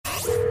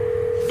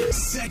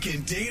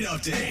Second date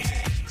update.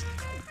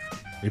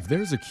 If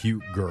there's a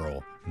cute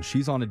girl and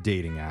she's on a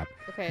dating app,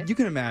 Okay. you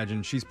can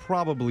imagine she's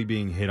probably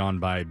being hit on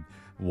by,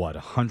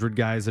 100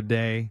 guys a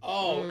day?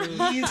 Oh,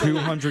 easily.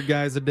 200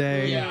 guys a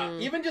day? Yeah,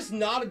 even just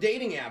not a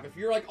dating app. If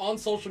you're like on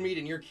social media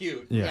and you're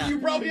cute, Yeah. you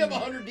probably have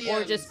 100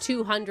 DMs. Or just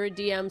 200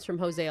 DMs from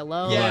Jose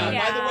alone. Yeah,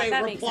 Right. by the way,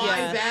 that makes reply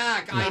sense.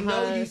 back. I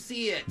know you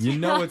see it. You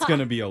know it's going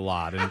to be a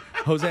lot. And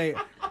Jose,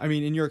 I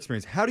mean, in your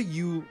experience, how do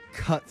you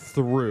cut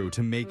through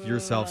to make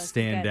yourself that's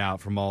stand good.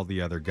 out from all the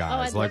other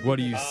guys? I'd Like, love what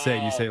to do you say?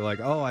 Do you say, like,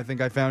 oh, I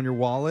think I found your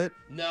wallet?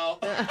 No.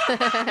 Hey,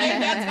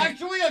 that's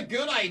actually a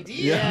good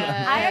idea.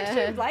 I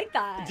actually like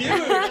that.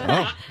 Dude,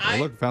 Oh, well,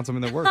 look, found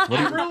something that works. What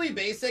do I'm you, really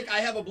basic. I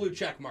have a blue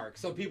check mark,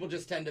 so people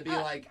just tend to be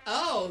like,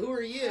 "Oh, who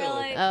are you?"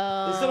 Really?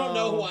 They still don't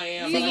know who I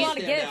am. You but use I a lot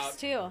of stand gifts, out.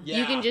 too. Yeah.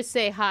 You can just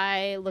say,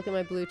 hi, look at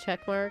my blue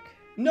check mark.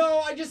 No,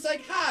 I just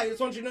like, hi, I just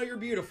want you to know you're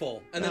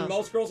beautiful. And then Oh.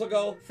 most girls will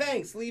go,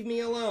 thanks, leave me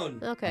alone.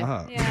 Okay.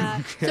 uh-huh.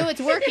 Yeah. So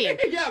it's working.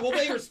 Yeah, well,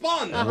 they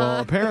respond then. Well,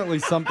 apparently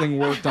something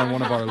worked on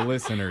one of our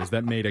listeners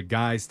that made a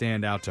guy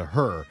stand out to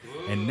her.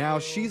 And now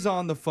she's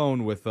on the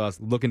phone with us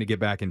looking to get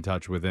back in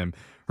touch with him.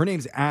 Her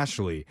name's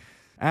Ashley.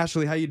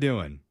 Ashley, how you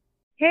doing?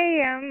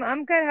 Hey,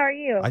 I'm good. How are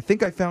you? I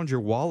think I found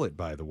your wallet,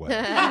 by the way.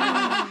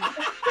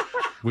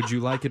 Would you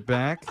like it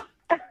back?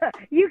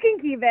 You can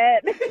keep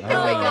it. Oh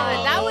my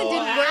God, that one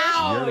didn't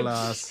work. Your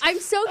loss. I'm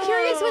so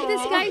curious what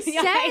this guy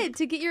yikes. said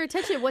to get your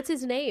attention. What's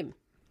his name?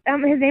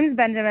 His name's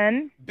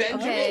Benjamin.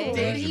 Benjamin, Okay.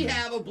 did he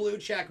have a blue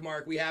check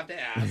mark? We have to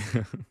ask.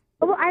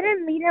 Well, I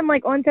didn't meet him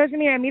like on social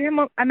media.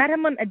 I met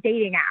him on a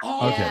dating app.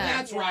 Oh, Okay.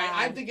 that's right.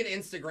 I'm thinking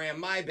Instagram.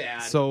 My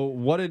bad. So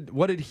what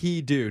did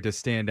he do to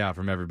stand out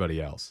from everybody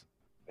else?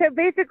 So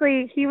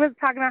basically, he was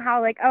talking about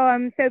how like, oh,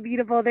 I'm so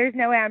beautiful. There's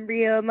no way I'm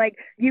real. And like,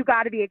 you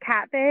got to be a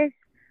catfish.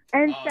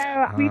 And Oh, so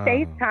yeah. we Oh.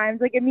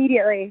 FaceTimed like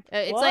immediately.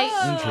 It's Whoa. like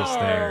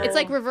Interesting. it's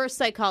like reverse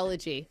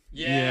psychology,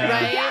 yeah.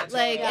 right? Yeah.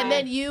 Like, Yeah. and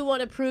then you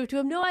want to prove to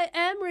him, no, I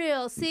am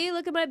real. See,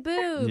 look at my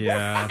boobs.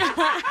 Yeah.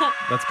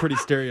 That's pretty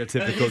And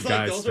stereotypical he's guy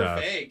like, those stuff.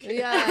 are fake.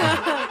 Yeah.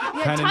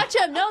 Yeah, Kinda- touch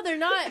them. No, they're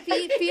not.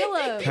 Feel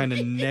them. Kind of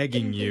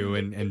negging you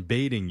and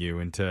baiting you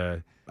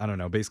into, I don't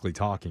know, basically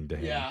talking to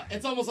him. Yeah,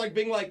 it's almost like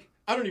being like,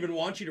 I don't even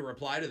want you to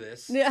reply to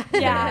this. Yeah.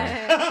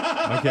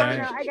 Yeah. Okay.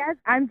 I guess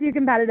I'm too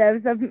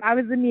competitive. So I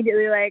was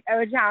immediately like,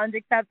 oh, challenge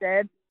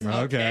accepted.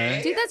 Okay.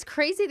 Dude, that's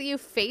crazy that you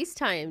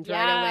FaceTimed right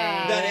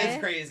Yeah. away. That is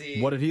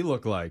crazy. What did he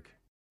look like?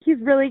 He's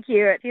really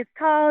cute. He's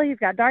tall. He's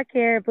got dark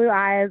hair, blue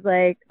eyes,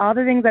 like all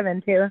the things I'm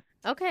into.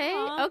 Okay.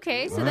 Aw.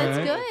 Okay. So All that's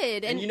right. good.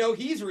 And And you know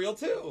he's real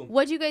too.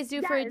 what'd you guys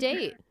do for a Yes.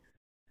 date?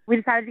 We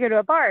decided to go to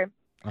a bar.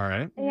 All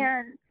right.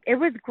 And it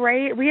was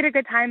great. We had a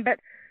good time. But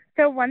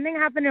so one thing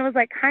happened. It was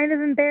like kind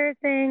of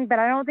embarrassing, but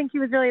I don't think he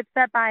was really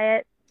upset by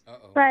it.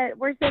 Uh-oh. But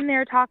we're sitting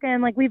there talking.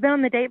 Like we've been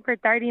on the date for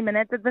 30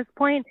 minutes at this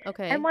point.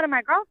 Okay. And one of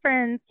my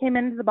girlfriends came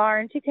into the bar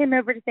and she came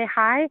over to say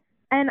hi.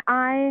 And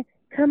I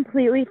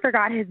completely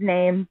forgot his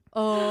name.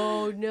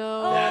 Oh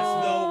no.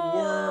 That's the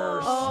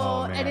worst. Oh,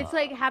 Oh, man. and it's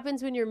like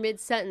happens when you're mid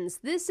sentence.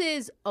 This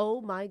is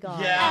oh my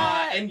God.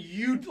 Yeah, and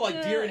you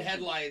like deer in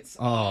headlights.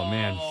 Oh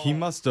man, he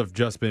must have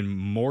just been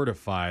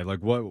mortified. Like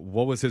what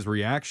was his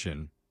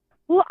reaction?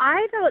 Well,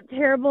 I felt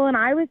terrible and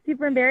I was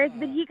super embarrassed,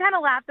 but he kind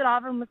of laughed it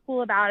off and was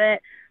cool about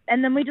it.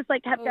 And then we just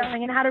like kept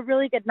going and had a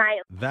really good night.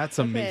 That's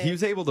amazing. Okay. He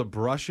was able to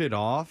brush it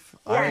off.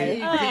 He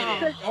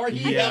didn't. Or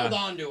he Yeah. held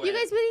on to it. You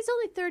guys, but he's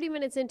only 30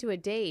 minutes into a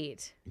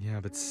date. Yeah,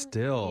 but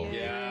still.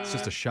 Yeah. It's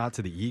just a shot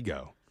to the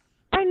ego.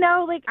 I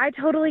know, like, I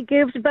totally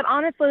goofed, but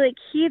honestly, like,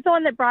 he's the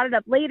one that brought it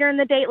up later in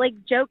the date, like,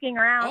 joking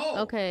around.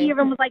 Oh. Okay. He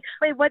even was like,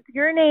 wait, what's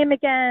your name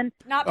again?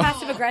 Not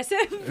passive aggressive.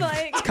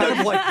 Like Kind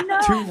of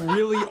like two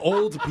really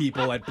old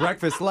people at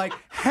breakfast, like,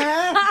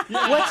 huh?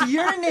 What's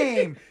your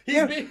name?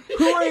 He's being,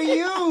 Who are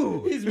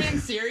you? he's being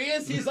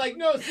serious. He's like,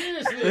 no,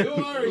 seriously,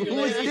 who are you? Who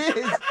is lady?"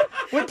 this?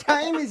 What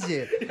time is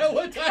it? Yeah,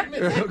 what time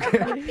is it?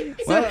 Okay.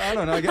 Well, I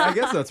don't know. I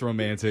guess that's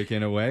romantic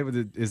in a way. But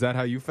is that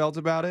how you felt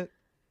about it?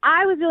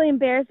 I was really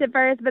embarrassed at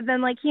first, but then,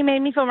 like, he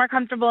made me feel more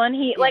comfortable, and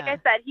he, like Yeah. I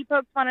said, he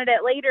poked fun at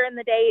it later in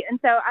the date, and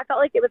so I felt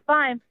like it was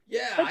fine.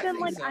 Yeah, But I then,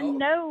 think like, so. I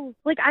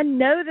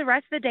know the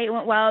rest of the date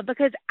went well,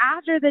 because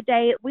after the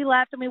date, we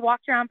left and we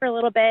walked around for a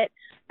little bit,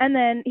 and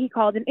then he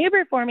called an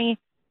Uber for me.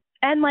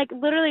 And, like,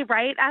 literally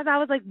right as I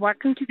was, like,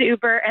 walking to the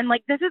Uber, and,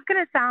 like, this is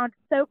going to sound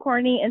so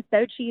corny and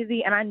so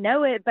cheesy, and I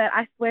know it, but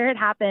I swear it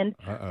happened.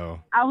 Uh-oh.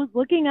 I was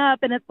looking up,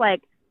 and it's,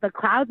 like, the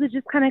clouds had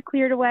just kind of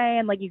cleared away,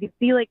 and, like, you could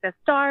see, like, the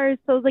stars.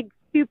 So it was, like,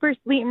 super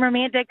sweet and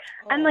romantic.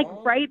 And, like,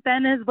 Aw. right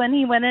then is when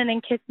he went in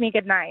and kissed me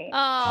goodnight.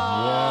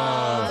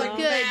 Oh, Whoa. It's like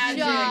good magic.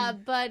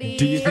 job, buddy.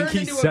 Do you think Turned he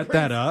into a set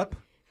that prince. up?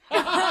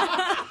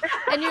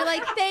 And you're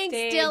like, thanks,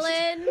 Staged.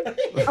 Dylan.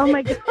 Oh,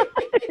 my God.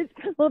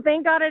 Well,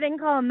 thank God I didn't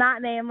call him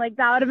that name. Like,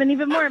 that would have been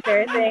even more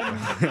embarrassing.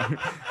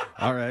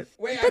 All right.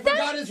 Wait, I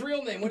forgot his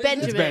real name. What is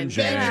Benjamin. it?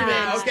 Benjamin.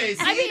 Benjamin. Okay,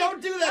 see, I mean-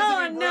 don't do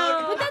that to me, no.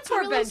 Brooke. But that's Poor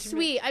really Benjamin.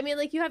 sweet. I mean,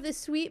 like, you have this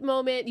sweet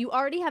moment. You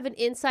already have an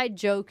inside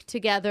joke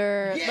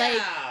together. Yeah.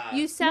 Like,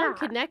 you sound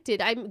Yeah.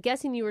 connected. I'm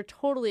guessing you were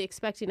totally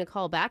expecting a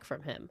call back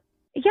from him.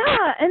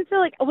 Yeah, and so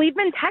like we've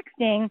been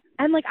texting,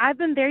 and like I've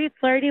been very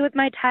flirty with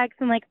my texts,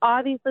 and like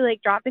obviously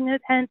like dropping those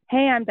hints.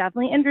 Hey, I'm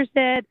definitely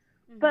interested,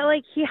 but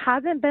like he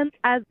hasn't been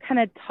as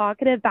kind of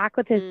talkative back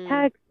with his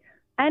texts,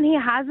 and he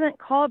hasn't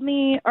called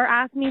me or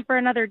asked me for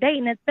another date,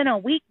 and it's been a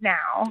week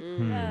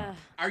now.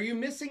 Are you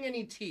missing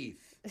any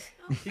teeth?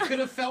 He could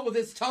have felt with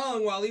his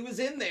tongue while he was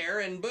in there,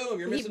 and boom,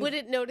 you're He missing.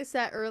 wouldn't notice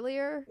that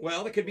earlier?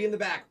 Well, it could be in the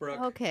back,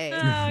 Brooke. Okay.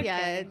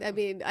 Yeah, I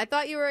mean, I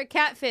thought you were a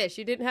catfish.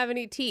 You didn't have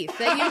any teeth.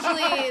 That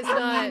usually is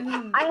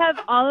not... I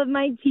have all of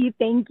my teeth,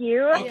 thank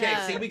you. Okay,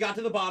 Yeah. see, we got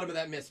to the bottom of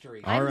that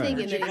mystery. All I'm right.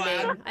 thinking that Aren't you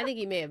glad? I think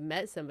he may have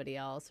met somebody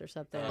else or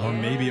something. Or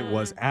maybe it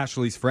was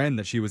Ashley's friend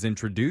that she was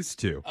introduced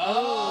to.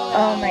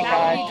 Oh my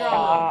That would be gosh.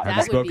 drama. Have That you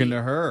would spoken be-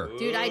 to her?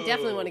 Dude, I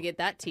definitely want to get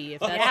that tea if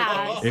that's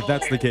Yeah. the case. If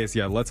that's the case,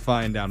 yeah, let's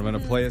find out. I'm going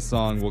to play a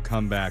song. We'll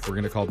come back. We're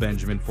going to call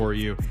Benjamin for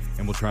you,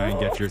 and we'll try and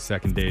get your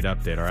second date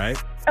update, all right?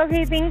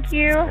 Okay, thank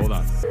you. Hold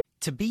on.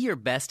 To be your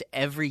best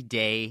every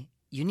day,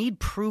 you need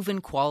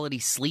proven quality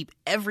sleep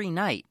every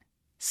night.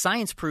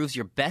 Science proves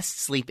your best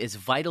sleep is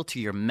vital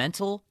to your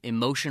mental,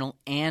 emotional,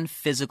 and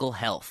physical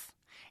health.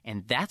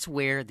 And that's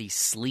where the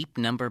Sleep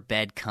Number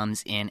bed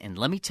comes in. And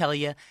let me tell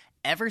you,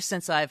 ever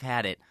since I've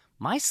had it,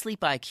 my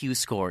sleep IQ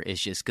score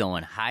is just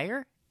going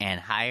higher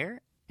and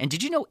higher. And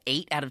did you know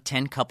 8 out of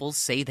 10 couples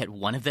say that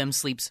one of them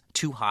sleeps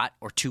too hot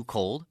or too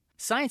cold?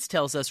 Science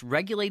tells us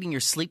regulating your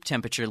sleep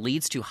temperature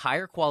leads to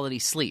higher quality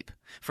sleep.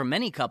 For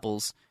many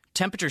couples,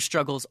 temperature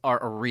struggles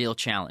are a real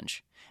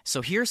challenge.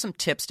 So here are some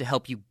tips to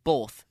help you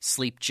both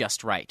sleep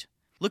just right.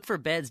 Look for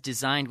beds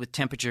designed with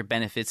temperature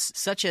benefits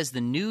such as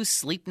the new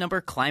Sleep Number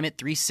Climate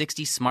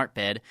 360 smart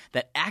bed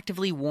that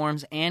actively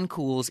warms and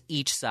cools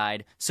each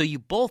side so you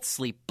both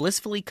sleep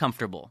blissfully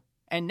comfortable.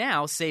 And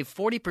now save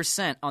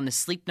 40% on the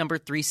Sleep Number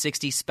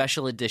 360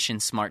 Special Edition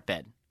smart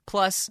bed.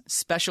 Plus,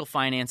 special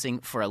financing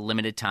for a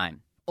limited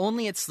time.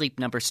 Only at Sleep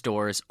Number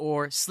stores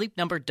or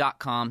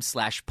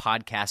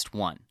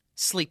sleepnumber.com/podcast1.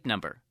 Sleep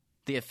Number,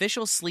 the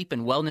official sleep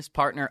and wellness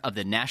partner of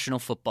the National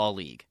Football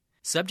League.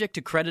 Subject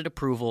to credit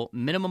approval,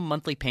 minimum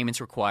monthly payments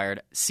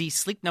required. See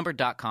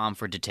sleepnumber.com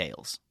for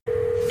details.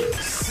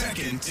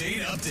 Second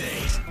date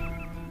update.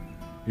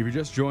 If you're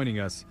just joining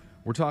us,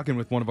 we're talking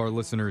with one of our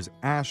listeners,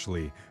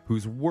 Ashley,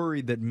 who's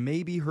worried that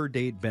maybe her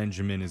date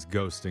Benjamin is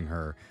ghosting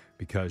her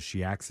because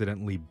she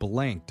accidentally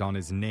blanked on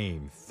his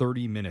name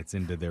 30 minutes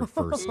into their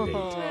first date.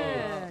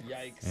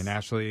 Yikes. And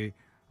Ashley,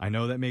 I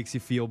know that makes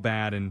you feel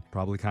bad and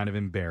probably kind of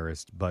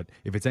embarrassed, but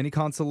if it's any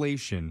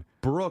consolation,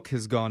 Brooke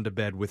has gone to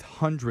bed with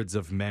hundreds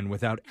of men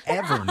without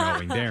ever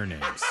knowing their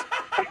names.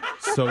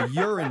 So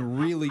you're in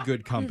really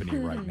good company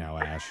right now,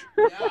 Ash.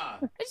 Yeah.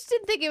 I just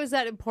didn't think it was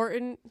that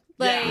important.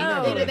 Like,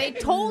 Yeah. you know, they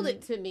told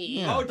it to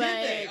me. Oh, did but,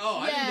 they? Oh,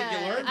 I didn't think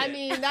you learned I it.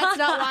 mean, that's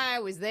not why I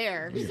was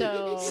there.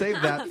 So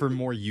Save that for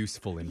more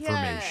useful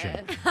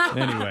information.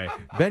 Anyway,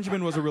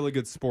 Benjamin was a really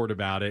good sport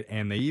about it,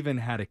 and they even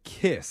had a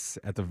kiss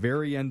at the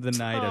very end of the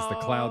night as the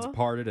clouds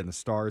parted and the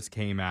stars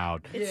came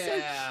out. It's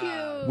so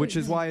cute. Which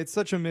is why it's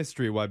such a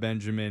mystery why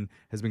Benjamin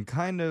has been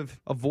kind of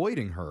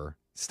avoiding her.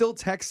 Still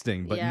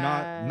texting, but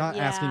not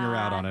asking her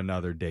out on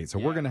another date. So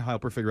we're going to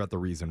help her figure out the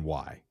reason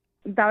why.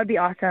 That would be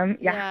awesome.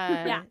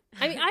 Yeah. Yeah.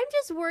 I mean, I'm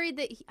just worried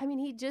that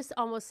he just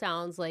almost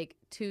sounds like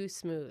too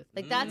smooth.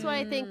 Like that's why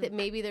I think that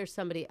maybe there's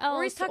somebody else.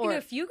 Or he's talking to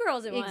a few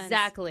girls at once.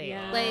 Exactly.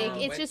 Yeah. Like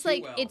it's Went just too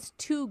like well. it's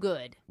too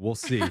good. We'll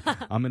see.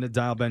 I'm going to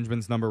dial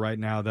Benjamin's number right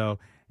now, though,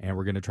 and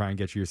we're going to try and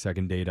get you your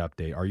second date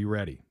update. Are you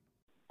ready?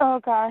 Oh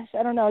gosh,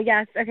 I don't know.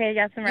 Yes. Okay.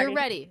 Yes, I'm ready. You're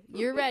ready.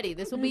 You're ready.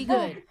 This will be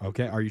good.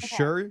 Okay. Are you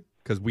sure?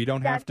 Because we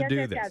don't have to Yes, do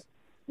yes, this. yes.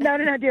 No.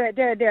 Do it.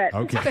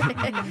 Okay.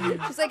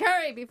 She's like,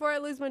 hurry before I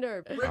lose my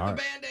nerve. Rip All the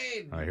right.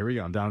 Band-Aid. All right, here we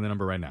go. I'm dialing the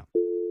number right now.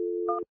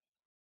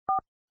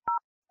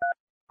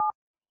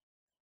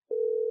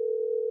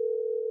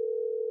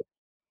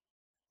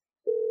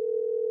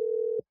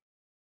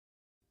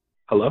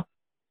 Hello?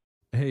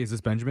 Hey, is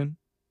this Benjamin?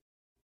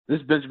 This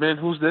is Benjamin.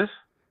 Who's this?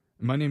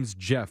 My name's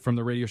Jeff from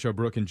the radio show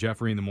Brooke and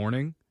Jeffrey in the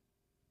Morning.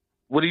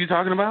 What are you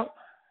talking about?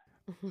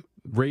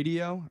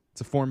 Radio,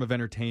 it's a form of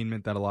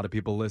entertainment that a lot of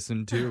people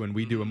listen to, and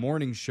we do a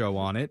morning show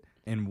on it.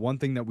 And one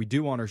thing that we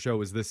do on our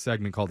show is this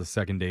segment called the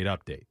Second Date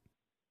Update.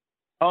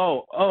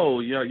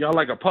 Y'all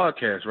like a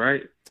podcast,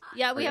 right?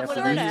 Yeah, we have one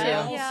of Sorta. those too.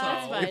 Yeah.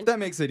 That's fine. If that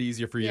makes it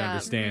easier for you to Yeah.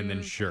 understand,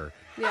 then sure.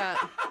 Yeah.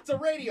 It's a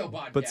radio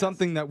podcast. But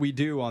something that we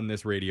do on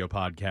this radio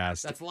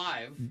podcast that's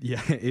live.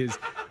 is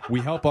we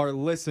help our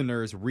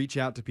listeners reach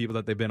out to people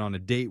that they've been on a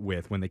date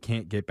with when they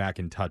can't get back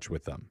in touch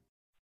with them.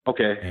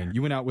 Okay. And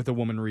you went out with a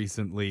woman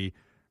recently,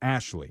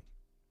 Ashley.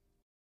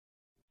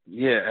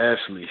 Yeah,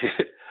 Ashley.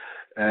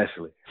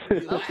 Ashley.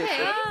 Okay.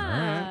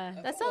 Ah.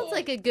 That sounds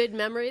like a good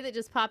memory that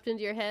just popped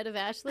into your head of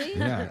Ashley.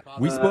 Yeah.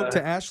 We spoke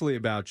to Ashley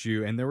about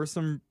you, and there were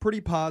some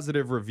pretty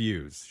positive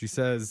reviews. She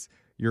says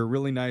you're a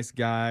really nice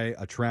guy,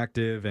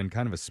 attractive, and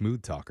kind of a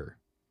smooth talker.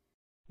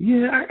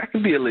 Yeah, I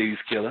can be a ladies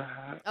killer.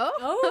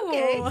 Oh,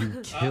 okay.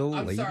 You kill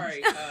I'm ladies?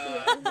 sorry.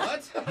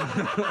 What?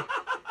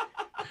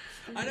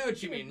 I know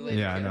what you mean. Lady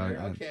Yeah, I know.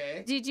 killer.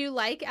 Okay. Did you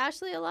like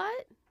Ashley a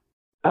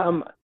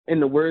lot? In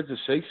the words of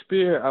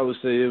Shakespeare, I would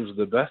say it was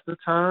the best of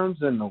times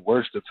and the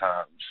worst of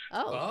times.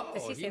 Oh.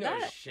 Does he say knows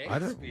that? Shakespeare. I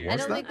don't, I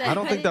don't think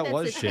that, think that that's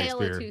was the tale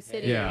of Shakespeare. two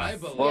cities. Yeah. I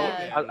believe Well,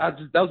 it. I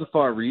just, that was a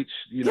far reach,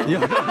 you know.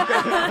 I'm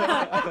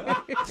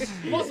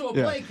also a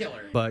play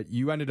killer. But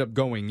you ended up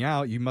going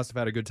out. You must have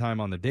had a good time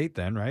on the date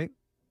then, right?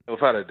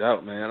 Without a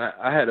doubt, man.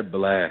 I had a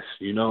blast,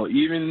 you know.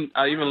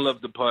 I even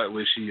loved the part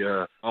where she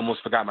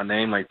almost forgot my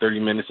name like 30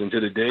 minutes into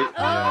the date.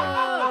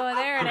 Oh,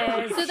 there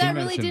it is. So She that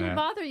really mentioned didn't that.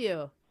 bother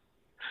you?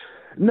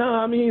 No,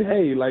 I mean,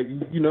 hey, like,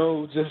 you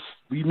know, just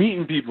we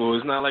meeting people.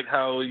 It's not like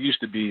how it used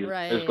to be.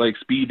 Right. It's like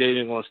speed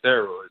dating on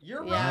steroids.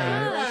 You're right.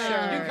 Yeah, You're right.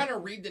 sure. You do kind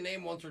of read the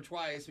name once or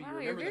twice, but Wow,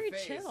 you you're remember very the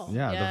face. chill.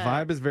 Yeah, Yeah. the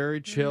vibe is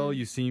very chill.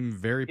 You seem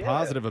very Yeah.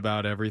 positive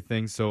about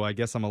everything. So I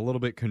guess I'm a little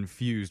bit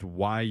confused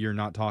why you're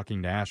not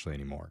talking to Ashley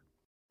anymore.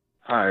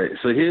 All right,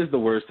 so here's the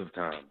worst of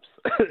times.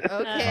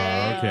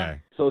 Okay.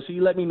 Okay. So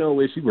she let me know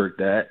where she worked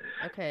at.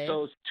 Okay.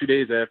 So 2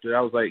 days after,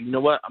 I was like, you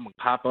know what? I'm going to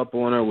pop up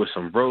on her with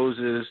some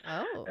roses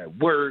Oh. at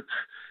work.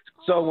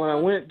 So when I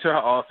went to her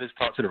office,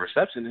 talked to the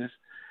receptionist,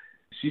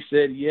 she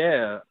said,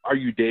 yeah, are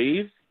you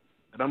Dave?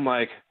 And I'm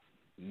like,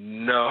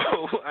 no,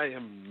 I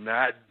am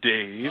not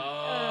Dave.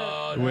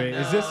 Oh, Wait,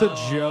 is this a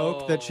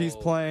joke that no. she's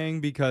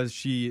playing because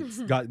she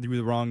got the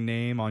wrong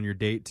name on your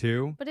date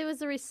too? But it was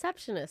the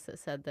receptionist that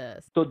said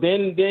this. So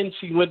then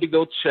she went to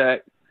go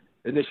check,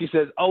 and then she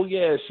says, oh,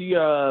 yeah, she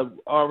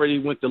already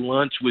went to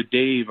lunch with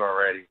Dave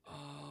already.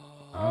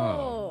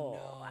 Oh,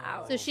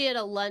 wow. So she had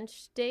a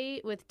lunch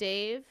date with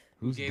Dave?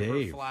 Who's Gave her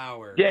Dave?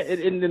 flowers. Yeah,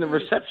 and then the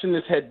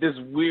receptionist had this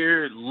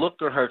weird look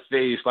on her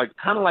face, like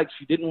kind of like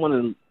she didn't want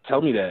to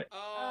tell me that.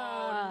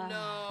 Oh,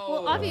 no.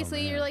 Well,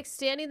 obviously, man. you're like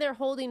standing there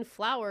holding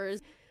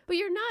flowers, but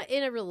you're not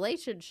in a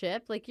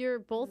relationship. Like, you're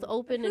both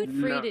open and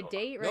free to No.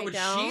 date No, right but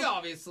now. she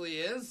obviously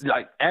is.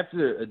 Like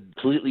after a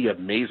completely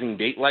amazing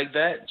date like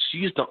that,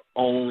 she's the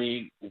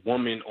only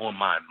woman on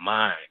my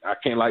mind. I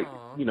can't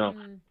Aw.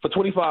 for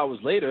 24 hours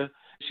later,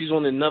 she's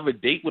on another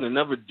date with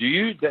another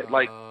dude that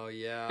Oh,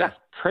 yeah. that's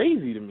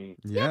crazy to me.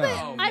 Yeah.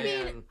 Oh, I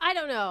man. mean, I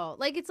don't know.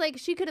 Like, it's like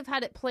she could have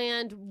had it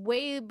planned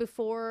way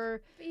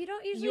before. But you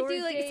don't usually Your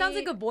do like it sounds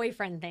like date- a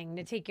boyfriend thing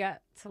to take you out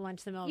to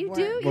lunch in the middle You of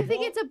do? work. You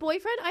think it's a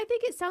boyfriend? I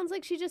think it sounds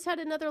like she just had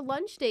another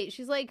lunch date.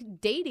 She's like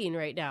dating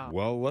right now.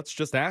 Well, let's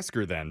just ask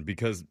her then,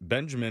 because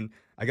Benjamin,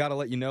 I got to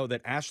let you know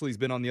that Ashley's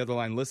been on the other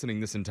line listening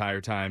this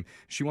entire time.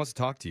 She wants to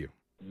talk to you.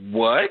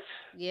 What?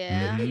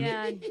 Yeah.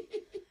 Yeah.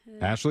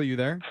 Ashley, you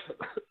there?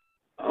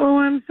 Oh,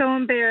 I'm so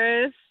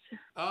embarrassed.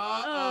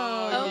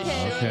 Uh-oh. You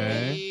Okay. should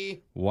Okay.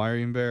 be. Why are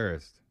you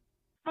embarrassed?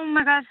 Oh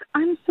my gosh,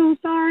 I'm so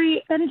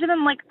sorry.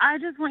 Benjamin, like, I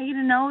just want you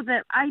to know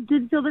that I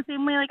did feel the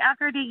same way. Like,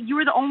 after our date, you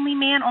were the only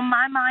man on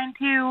my mind,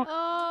 too.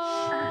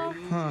 Oh.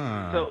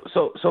 Huh.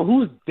 So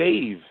who's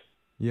Dave,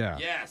 Yeah.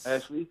 Yes.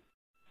 Ashley?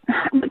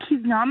 Look,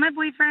 he's not my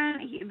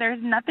boyfriend. There's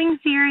nothing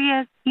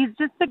serious. He's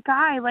just a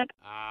guy. Like,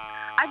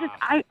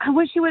 I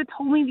wish you would have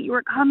told me that you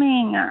were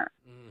coming.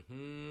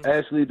 Mhm.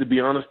 Ashley, to be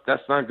honest,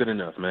 that's not good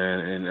enough, man.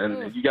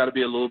 And you got to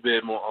be a little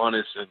bit more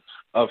honest and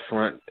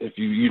upfront if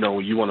you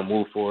want to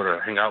move forward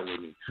or hang out with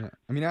me. Yeah.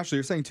 I mean, Ashley,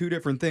 you're saying two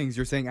different things.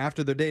 You're saying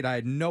after the date, I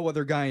had no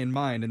other guy in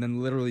mind, and then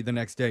literally the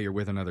next day, you're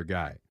with another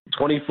guy.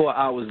 24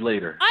 hours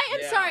later. I am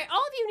Yeah. sorry. All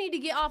of you need to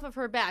get off of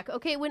her back.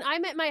 Okay, when I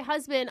met my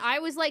husband, I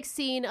was like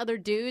seeing other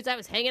dudes. I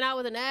was hanging out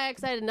with an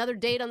ex. I had another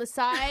date on the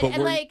side. But and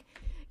were- like,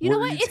 you know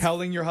Were what? you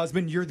telling your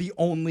husband you're the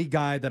only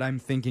guy that I'm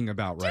thinking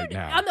about right Dude,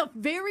 now? on the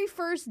very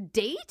first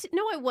date?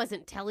 No, I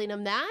wasn't telling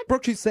him that.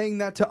 Brooke, she's saying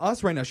that to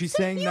us right now. She's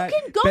saying you that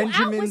can go out with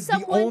Benjamin's the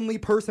someone- only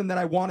person that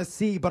I want to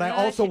see, but I Yeah,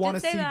 also she want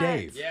to did say see that.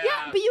 Dave. Yeah. Yeah,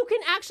 but you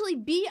can actually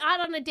be out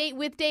on a date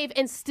with Dave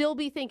and still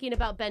be thinking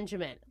about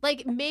Benjamin.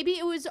 Like, maybe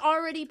it was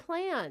already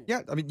planned.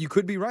 Yeah, I mean, you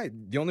could be right.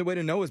 The only way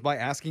to know is by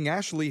asking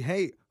Ashley,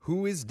 hey,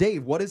 who is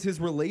Dave? What is his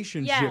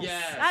relationship Yes,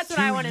 Yes. that's what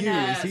to I want to you? know.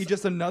 Is he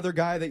just another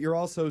guy that you're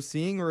also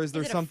seeing, or is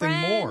there Is it a something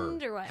more?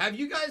 friend Or what? Have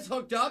you guys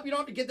hooked up? You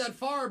don't have to get that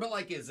far, but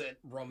like, is it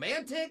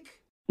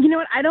romantic? You know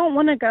what? I don't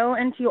want to go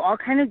into all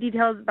kind of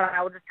details, but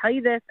I will just tell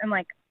you this, and,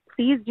 like,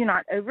 please do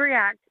not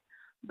overreact.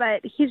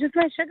 But he's just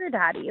my sugar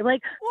daddy.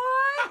 Like,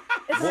 What?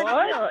 it's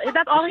What? real.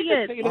 That's all he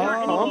is. Oh. He's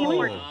not anything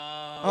important.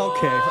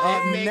 Okay,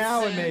 It now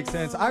makes it makes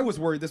sense. I was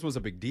worried this was a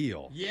big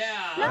deal. Yeah.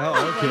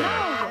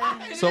 Oh,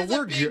 okay. It So is a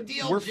we're big good.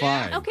 deal, We're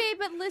Jack. fine. Okay,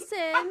 but listen.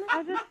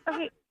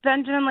 Okay,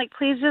 Benjamin, like,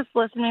 please just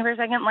listen to me for a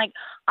second. Like,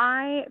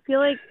 I feel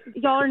like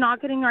y'all are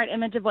not getting the right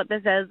image of what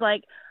this is.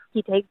 Like,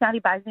 he takes me out, he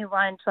buys me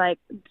lunch, like,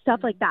 stuff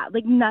like that.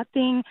 Like,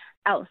 nothing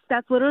else.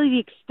 That's literally the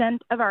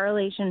extent of our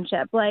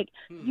relationship. Like,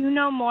 you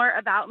know more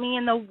about me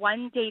in the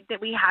one date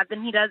that we have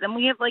than he does. And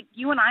we have, like,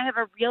 you and I have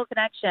a real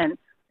connection.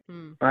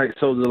 All right,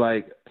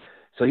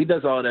 so he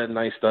does all that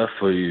nice stuff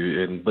for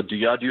you, but do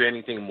y'all do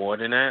anything more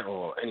than that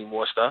or any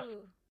more stuff?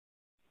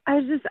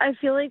 I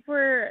feel like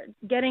we're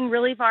getting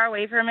really far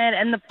away from it.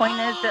 And the point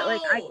is that, like,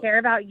 I care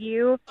about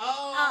you.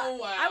 Oh,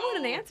 wow. I want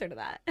an answer to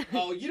that.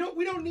 Oh,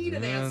 we don't need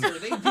an answer.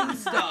 They do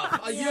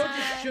stuff. You don't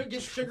just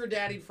get sugar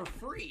daddied for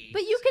free.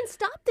 But you can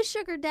stop the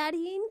sugar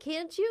daddying,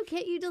 can't you?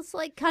 Can't you just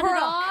like cut it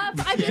Brooke. off?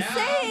 I'm just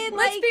saying,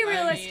 Let's like, be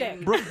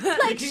realistic.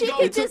 like You she can go-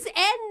 could just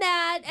end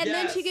that, and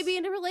then she Yes. could be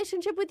in a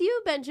relationship with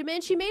you,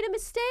 Benjamin. She made a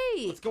mistake.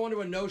 Let's go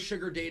into a no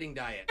sugar dating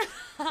diet.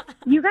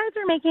 You guys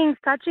are making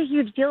such a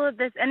huge deal of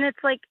this, and it's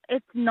like,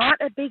 it's not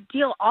a big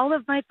deal. All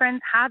of my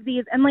friends have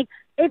these, and like,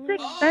 it's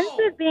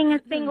expensive being a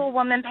single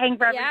woman paying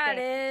for everything. Yeah,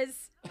 it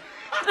is.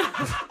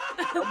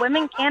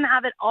 Women can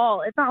have it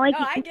all. It's not like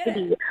No, I it get used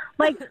to it. be.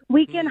 Like,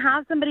 we can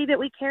have somebody that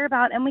we care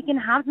about, and we can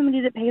have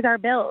somebody that pays our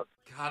bills.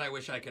 God, I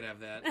wish I could have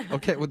that.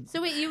 Okay, well,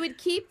 So wait, you would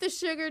keep the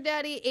sugar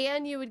daddy,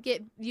 and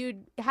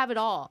you'd have it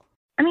all.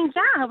 I mean,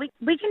 yeah,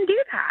 we can do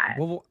that.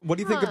 well, what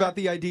do you think Huh. about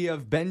the idea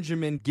of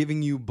Benjamin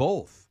giving you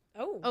both?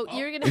 Oh,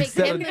 you're gonna make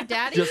Instead him of the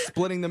daddy? just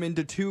splitting them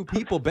into two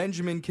people,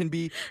 Benjamin can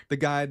be the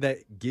guy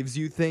that gives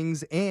you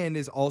things and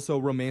is also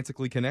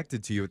romantically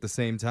connected to you at the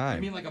same I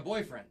time. mean, like a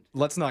boyfriend.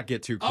 Let's not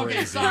get too crazy.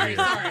 Okay, sorry.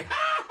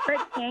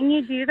 But can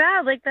you do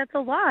that? Like, that's a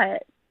lot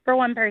for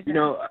one person. You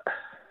know,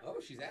 Oh,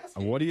 she's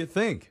asking. What do you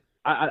think?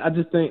 I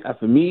just think,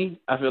 for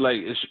me, I feel like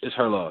it's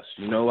her loss.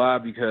 You know why?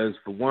 Because,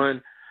 for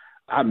one,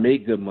 I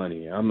make good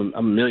money. I'm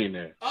a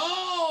millionaire.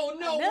 Oh,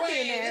 no way.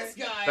 Millionaire. This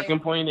guy.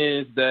 Second point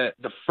is that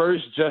the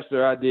first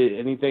gesture I did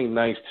anything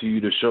nice to you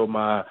to show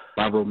my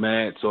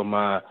romance or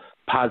my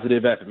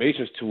positive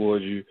affirmations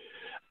towards you,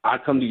 I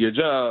come to your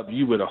job,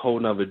 you with a whole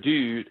nother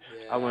dude.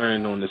 I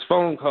learned on this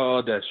phone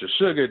call that's your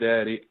sugar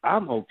daddy.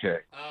 I'm okay.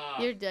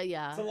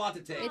 Yeah. It's a lot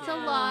to take. It's a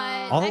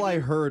lot. All I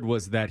heard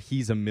was that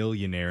he's a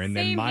millionaire, and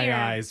then Same my here.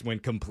 eyes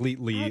went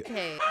completely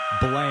Okay.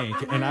 blank,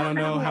 and I don't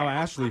know how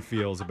Ashley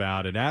feels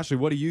about it. Ashley,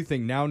 what do you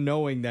think now,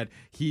 knowing that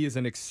he is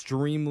an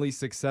extremely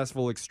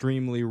successful,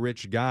 extremely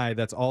rich guy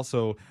that's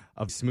also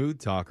a smooth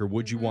talker?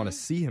 Would you want to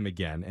see him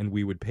again, and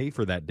we would pay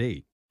for that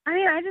date? I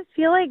mean, I just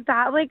feel like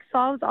that, like,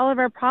 solves all of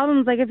our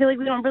problems. Like, I feel like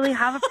we don't really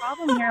have a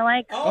problem here.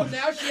 Like, Oh,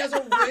 now she has a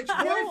rich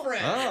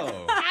boyfriend.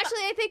 Oh. Actually,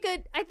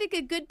 I think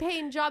a good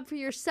paying job for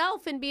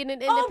yourself and being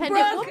an independent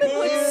Brooke. woman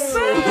would Boo.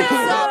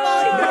 solve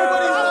all your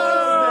Nobody problems.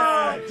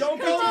 loves that. Don't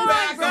go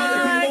back on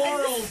your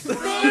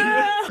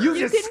morals.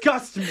 You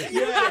disgust me.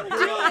 Yeah, Do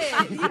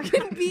it. You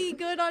can be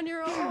good on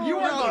your own. You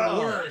are the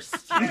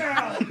worst.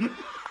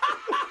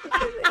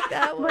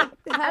 That would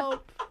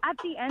help. at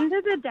the end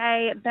of the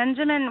day,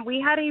 Benjamin, we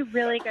had a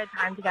really good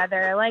time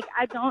together. Like,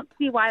 I don't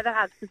see why that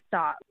has to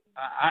stop.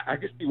 I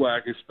can see why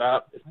I can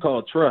stop. It's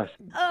called trust.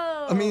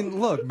 Oh. I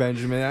mean, look,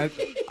 Benjamin,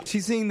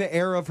 she's seeing the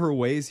error of her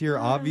ways here,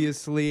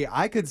 obviously.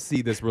 I could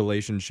see this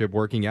relationship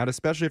working out,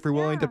 especially if you're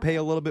willing to pay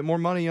a little bit more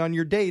money on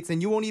your dates,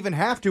 and you won't even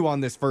have to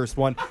on this first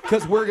one,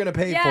 because we're going to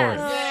pay for it.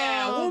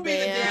 Yeah, we'll be the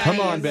daddies. Come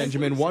on,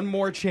 Benjamin, one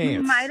more You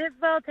chance. might as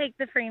well take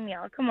the free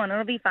meal. Come on,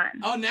 it'll be fun.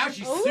 Oh, now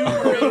she's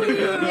super into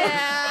it. Yeah,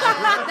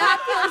 that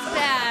feels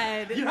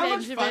bad, You know how much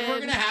Benjamin. fun we're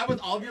going to have with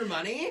all of your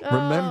money?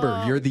 Remember,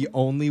 Oh. you're the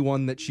only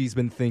one that she's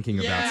been thinking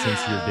about since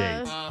your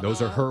date. Yeah.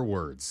 Those are her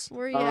words.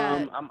 Where you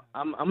at? I'm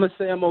gonna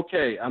say I'm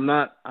okay. I'm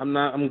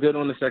good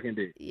on the second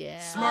date. Yeah.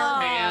 Smart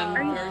man.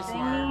 Are you Very kidding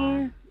smart.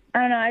 me? I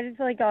don't know. I just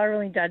feel like y'all are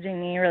really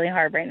judging me really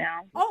hard right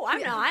now. Oh,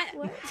 I'm not.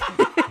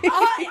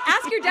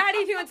 Ask your daddy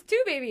if he wants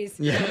 2 babies.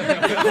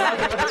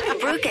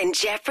 Brooke and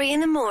Jeffrey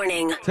in the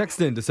morning.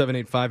 Text in to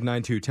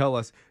 78592. Tell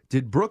us,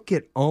 did Brooke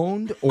get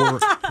owned or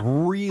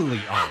really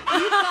owned?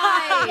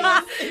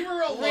 Guys. They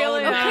were alone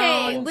Really?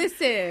 now. Okay,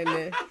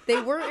 listen.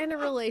 They weren't in a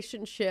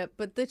relationship,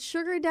 but the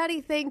sugar daddy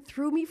thing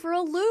threw me for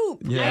a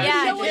loop. Yeah. I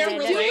Yeah, don't know I what to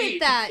can't do relate. with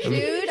that,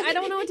 dude. I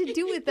don't know what to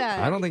do with that.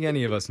 I don't think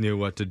any of us knew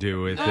what to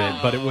do with it,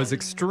 but it was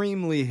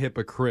extremely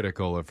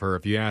hypocritical of her,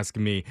 if you ask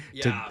me,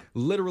 Yeah. to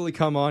literally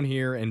come on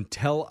here and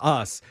tell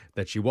us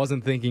that she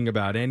wasn't thinking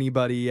about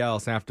anybody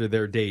else after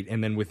their date,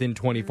 and then within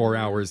 24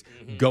 hours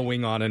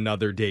going on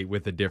another date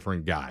with a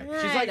different guy.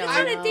 She's like, I It's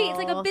don't not a date. It's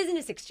like a know.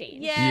 business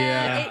exchange. Yeah.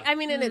 Yeah. I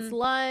mean, and it's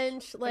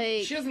lunch.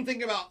 Like, She doesn't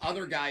think about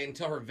other guy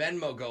until her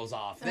Venmo goes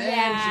off. Then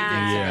Yeah. she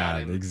thinks Yeah,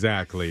 about him.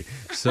 exactly.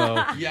 So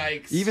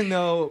Yikes. even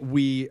though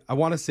I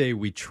want to say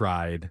we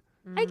tried.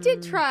 I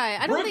did try. I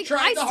don't Brooke think.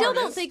 tried I the still don't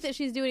hardest. think that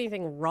she's doing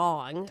anything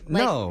wrong. Like,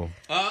 No.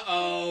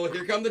 Uh-oh,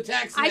 here come the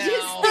texts now. I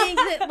just think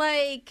that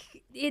like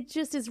it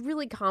just is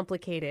really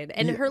complicated,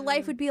 and her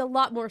life would be a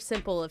lot more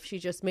simple if she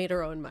just made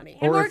her own money.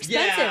 And more Or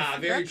expensive. Yeah,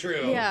 very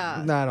true.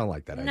 Yeah. No, I don't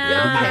like that idea.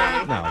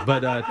 No. No,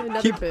 but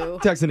Another keep boo.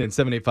 texting in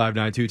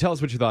 78592. Tell us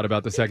what you thought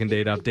about the second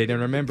date update. And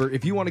remember,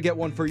 if you want to get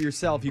one for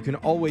yourself, you can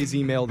always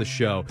email the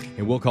show,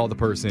 and we'll call the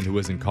person who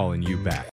isn't calling you back.